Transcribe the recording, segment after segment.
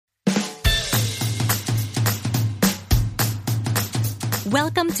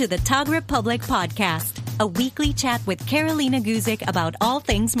Welcome to the Tog Republic podcast, a weekly chat with Carolina Guzik about all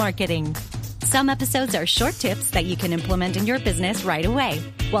things marketing. Some episodes are short tips that you can implement in your business right away,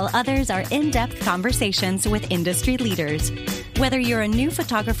 while others are in-depth conversations with industry leaders. Whether you're a new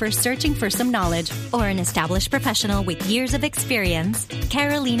photographer searching for some knowledge or an established professional with years of experience,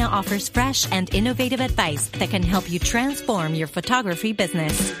 Carolina offers fresh and innovative advice that can help you transform your photography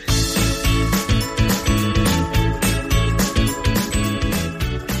business.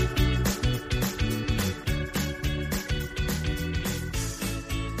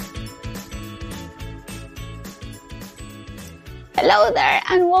 Hello there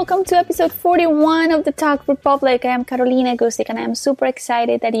and welcome to episode 41 of the Tog Republic. I am Carolina Guzik and I am super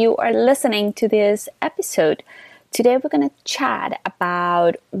excited that you are listening to this episode. Today we're going to chat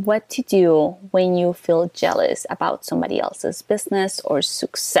about what to do when you feel jealous about somebody else's business or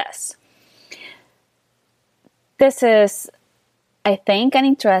success. This is, I think, an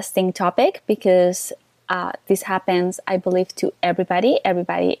interesting topic because this happens, I believe, to everybody.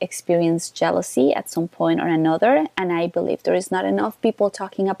 Everybody experiences jealousy at some point or another. And I believe there is not enough people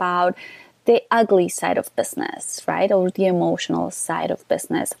talking about the ugly side of business, right? Or the emotional side of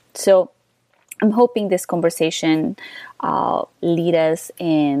business. So I'm hoping this conversation lead us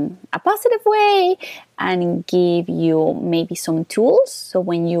in a positive way and give you maybe some tools. So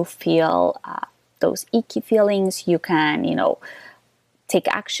when you feel those icky feelings, you can, take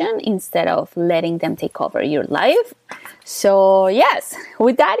action instead of letting them take over your life. So yes,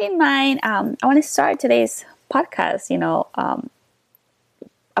 with that in mind, I want to start today's podcast,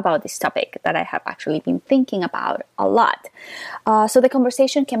 about this topic that I have actually been thinking about a lot. So the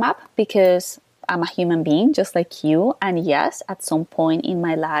conversation came up because I'm a human being just like you. And yes, at some point in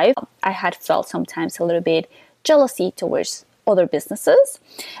my life, I had felt sometimes a little bit jealousy towards other businesses,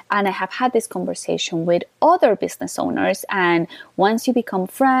 and I have had this conversation with other business owners. And once you become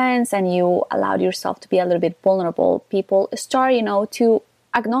friends and you allow yourself to be a little bit vulnerable, people start, to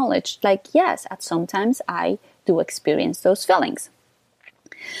acknowledge, like, yes, at sometimes I do experience those feelings.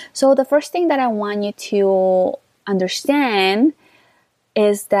 So the first thing that I want you to understand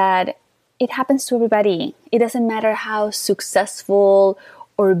is that it happens to everybody. It doesn't matter how successful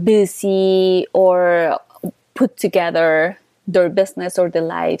or busy or put together their business or their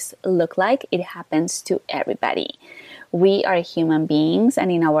lives look like. It happens to everybody. We are human beings,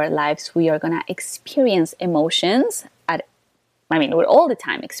 and in our lives we are going to experience emotions. We're all the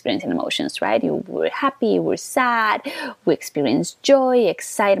time experiencing emotions, right? We're happy, we're sad, we experience joy,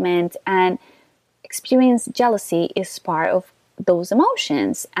 excitement, and experience jealousy is part of those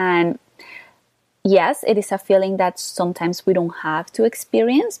emotions. And yes, it is a feeling that sometimes we don't have to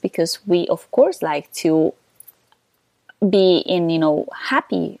experience because we, of course, like to be in,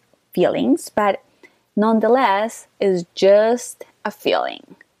 happy feelings, but nonetheless, is just a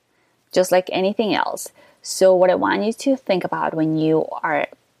feeling, just like anything else. So what I want you to think about when you are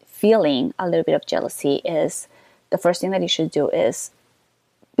feeling a little bit of jealousy is the first thing that you should do is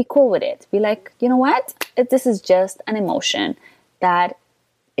be cool with it. Be like, you know what? This is just an emotion that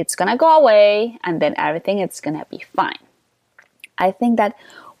it's going to go away and then everything is going to be fine. I think that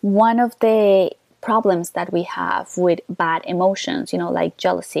one of the problems that we have with bad emotions, like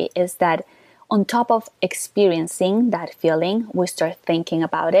jealousy, is that on top of experiencing that feeling, we start thinking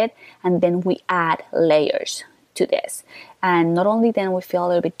about it and then we add layers to this. And not only then we feel a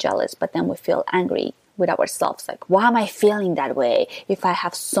little bit jealous, but then we feel angry with ourselves. Like, why am I feeling that way if I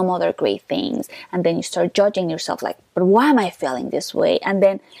have some other great things? And then you start judging yourself like, but why am I feeling this way? And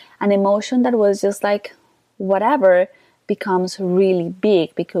then an emotion that was just like, whatever, becomes really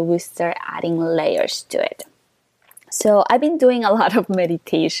big because we start adding layers to it. So I've been doing a lot of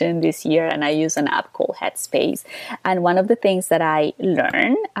meditation this year and I use an app called Headspace. And one of the things that I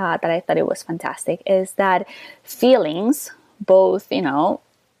learned that I thought it was fantastic is that feelings, both,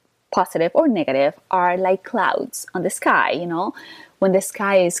 positive or negative, are like clouds on the sky, When the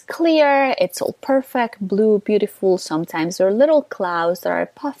sky is clear, it's all perfect, blue, beautiful. Sometimes there are little clouds that are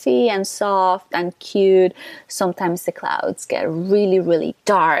puffy and soft and cute. Sometimes the clouds get really, really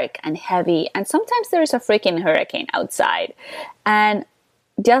dark and heavy. And sometimes there's a freaking hurricane outside. And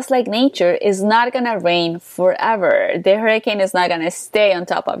just like nature is not going to rain forever. The hurricane is not going to stay on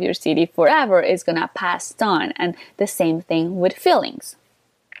top of your city forever. It's going to pass on. And the same thing with feelings.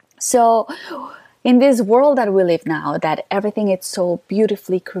 So in this world that we live now, that everything is so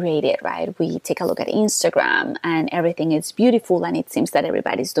beautifully created, right? We take a look at Instagram and everything is beautiful and it seems that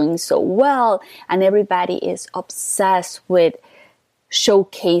everybody's doing so well and everybody is obsessed with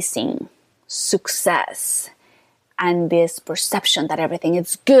showcasing success and this perception that everything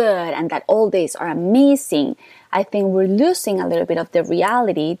is good and that all days are amazing, I think we're losing a little bit of the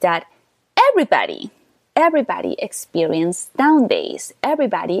reality that everybody experiences down days.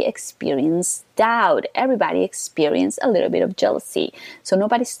 Everybody experiences doubt. Everybody experiences a little bit of jealousy. So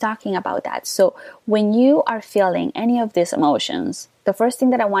nobody's talking about that. So when you are feeling any of these emotions, the first thing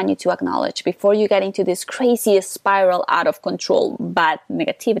that I want you to acknowledge before you get into this crazy spiral out of control, bad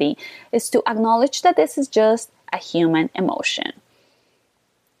negativity, is to acknowledge that this is just a human emotion.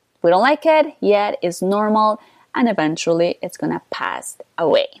 We don't like it, yet it's normal, and eventually it's going to pass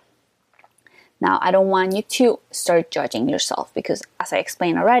away. Now, I don't want you to start judging yourself because, as I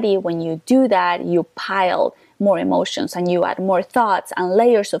explained already, when you do that, you pile more emotions and you add more thoughts and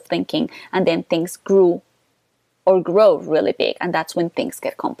layers of thinking, and then things grow really big, and that's when things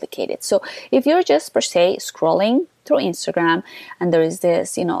get complicated. So if you're just per se scrolling through Instagram and there is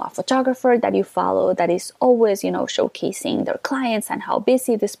this, a photographer that you follow that is always, showcasing their clients and how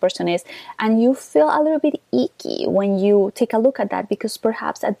busy this person is, and you feel a little bit icky when you take a look at that because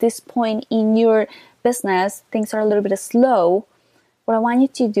perhaps at this point in your business things are a little bit slow, what I want you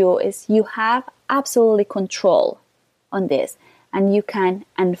to do is you have absolutely control on this, and you can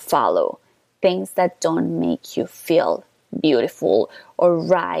unfollow things that don't make you feel beautiful or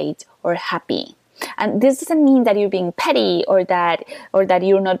right or happy. And this doesn't mean that you're being petty or that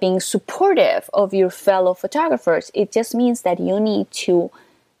you're not being supportive of your fellow photographers. It just means that you need to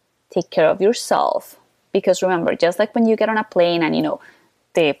take care of yourself. Because remember, just like when you get on a plane and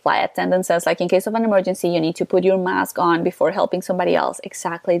the flight attendant says, like, in case of an emergency, you need to put your mask on before helping somebody else.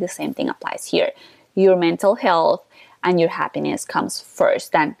 Exactly the same thing applies here. Your mental health and your happiness comes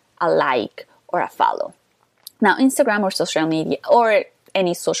first than a like or a follow. Now, Instagram or social media or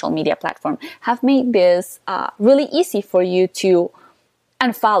any social media platform have made this really easy for you to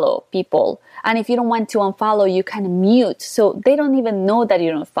unfollow people. And if you don't want to unfollow, you can mute. So they don't even know that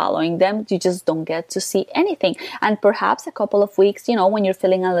you're not following them. You just don't get to see anything. And perhaps a couple of weeks, when you're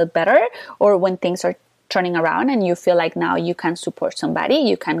feeling a little better or when things are turning around and you feel like now you can support somebody,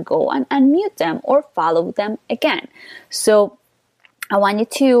 you can go and unmute them or follow them again. So I want you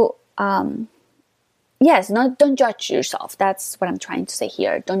to don't judge yourself. That's what I'm trying to say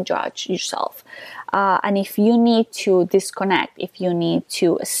here. Don't judge yourself. And if you need to disconnect, if you need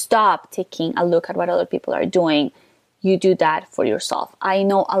to stop taking a look at what other people are doing, you do that for yourself. I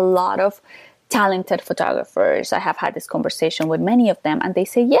know a lot of talented photographers. I have had this conversation with many of them, and they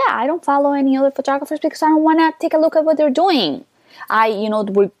say, I don't follow any other photographers because I don't want to take a look at what they're doing.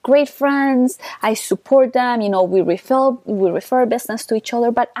 We're great friends. I support them. We refer business to each other,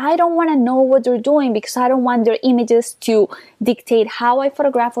 but I don't want to know what they're doing because I don't want their images to dictate how I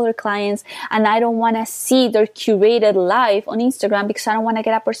photograph other clients. And I don't want to see their curated life on Instagram because I don't want to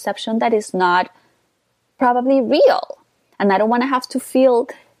get a perception that is not probably real. And I don't want to have to feel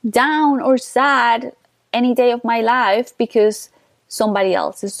down or sad any day of my life because somebody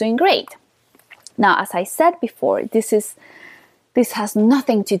else is doing great. Now, as I said before, this has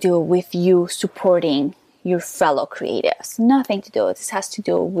nothing to do with you supporting your fellow creatives. Nothing to do. This has to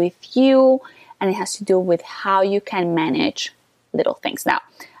do with you, and it has to do with how you can manage little things. Now,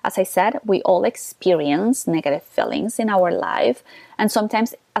 as I said, we all experience negative feelings in our life. And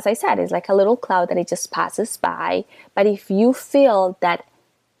sometimes, as I said, it's like a little cloud that it just passes by. But if you feel that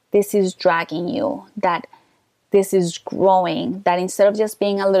this is dragging you, that this is growing, that instead of just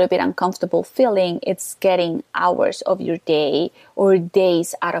being a little bit uncomfortable feeling, it's getting hours of your day or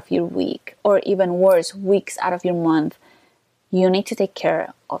days out of your week, or even worse, weeks out of your month, you need to take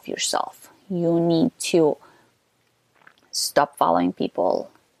care of yourself. You need to stop following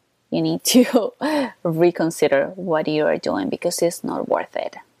people. You need to reconsider what you are doing because it's not worth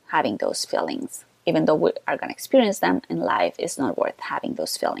it having those feelings. Even though we are going to experience them in life, it's not worth having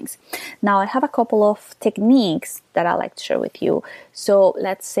those feelings. Now, I have a couple of techniques that I like to share with you. So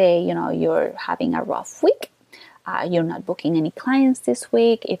let's say, you're having a rough week. You're not booking any clients this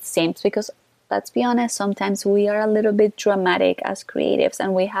week. It seems because, let's be honest, sometimes we are a little bit dramatic as creatives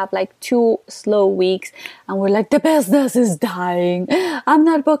and we have like 2 slow weeks and we're like, the business is dying. I'm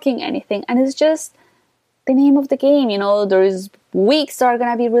not booking anything. And it's just the name of the game. There's weeks that are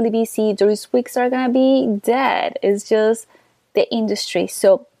going to be really busy. There's weeks that are going to be dead. It's just the industry.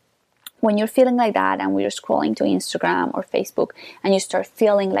 So when you're feeling like that and we're scrolling to Instagram or Facebook and you start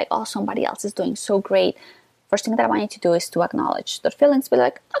feeling like, somebody else is doing so great, first thing that I want you to do is to acknowledge the feelings. Be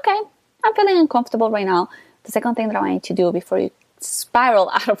like, okay, I'm feeling uncomfortable right now. The second thing that I want you to do before you spiral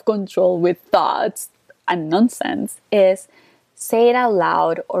out of control with thoughts and nonsense is say it out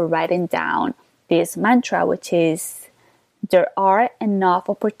loud or write it down. This mantra, which is There are enough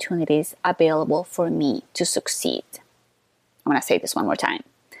opportunities available for me to succeed. I'm going to say this one more time.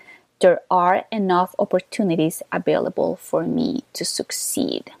 There are enough opportunities available for me to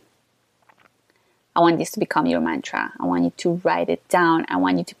succeed. I want this to become your mantra. I want you to write it down. I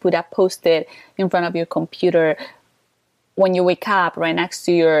want you to put a post-it in front of your computer when you wake up, right next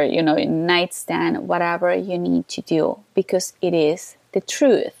to your, nightstand, whatever you need to do, because it is the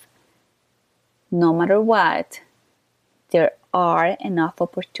truth. No matter what, there are enough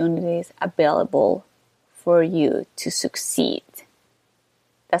opportunities available for you to succeed.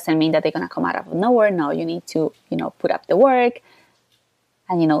 Doesn't mean that they're going to come out of nowhere. No, you need to, put up the work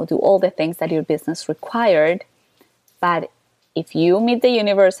and, do all the things that your business required. But if you meet the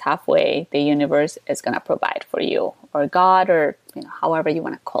universe halfway, the universe is going to provide for you, or God, or however you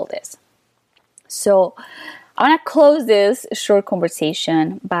want to call this. So I want to close this short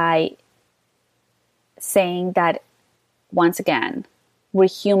conversation by saying that, once again, we're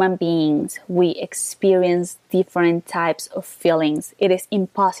human beings. We experience different types of feelings. It is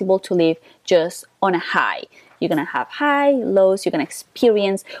impossible to live just on a high. You're going to have high, lows. You're going to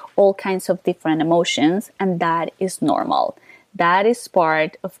experience all kinds of different emotions, and that is normal. That is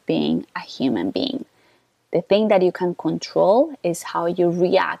part of being a human being. The thing that you can control is how you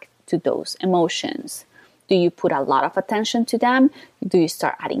react to those emotions. Do you put a lot of attention to them? Do you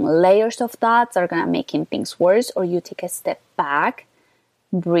start adding layers of thoughts that are going to make things worse? Or you take a step back,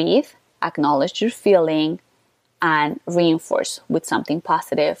 breathe, acknowledge your feeling, and reinforce with something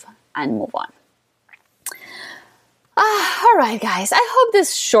positive and move on. All right, guys. I hope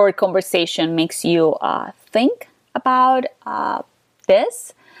this short conversation makes you think about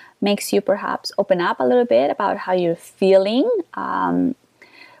this, makes you perhaps open up a little bit about how you're feeling.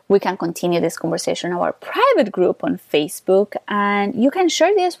 We can continue this conversation in our private group on Facebook, and you can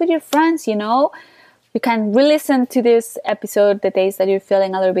share this with your friends. You can re-listen to this episode the days that you're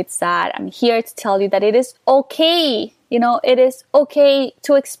feeling a little bit sad. I'm here to tell you that it is okay. It is okay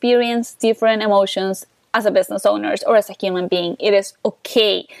to experience different emotions as a business owner or as a human being. It is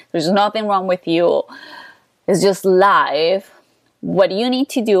okay. There's nothing wrong with you. It's just life. What you need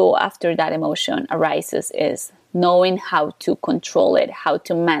to do after that emotion arises is knowing how to control it, how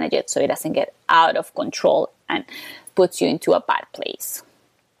to manage it so it doesn't get out of control and puts you into a bad place.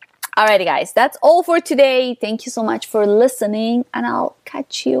 Alrighty, guys, that's all for today. Thank you so much for listening, and I'll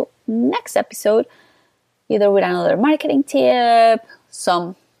catch you next episode, either with another marketing tip,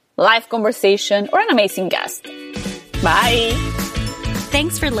 some live conversation, or an amazing guest. Bye.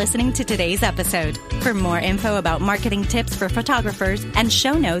 Thanks for listening to today's episode. For more info about marketing tips for photographers and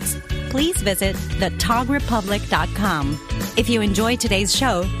show notes, please visit thetogrepublic.com. If you enjoyed today's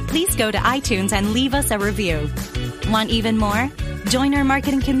show, please go to iTunes and leave us a review. Want even more? Join our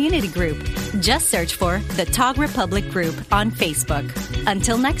marketing community group. Just search for the Tog Republic Group on Facebook.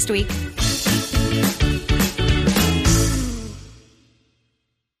 Until next week.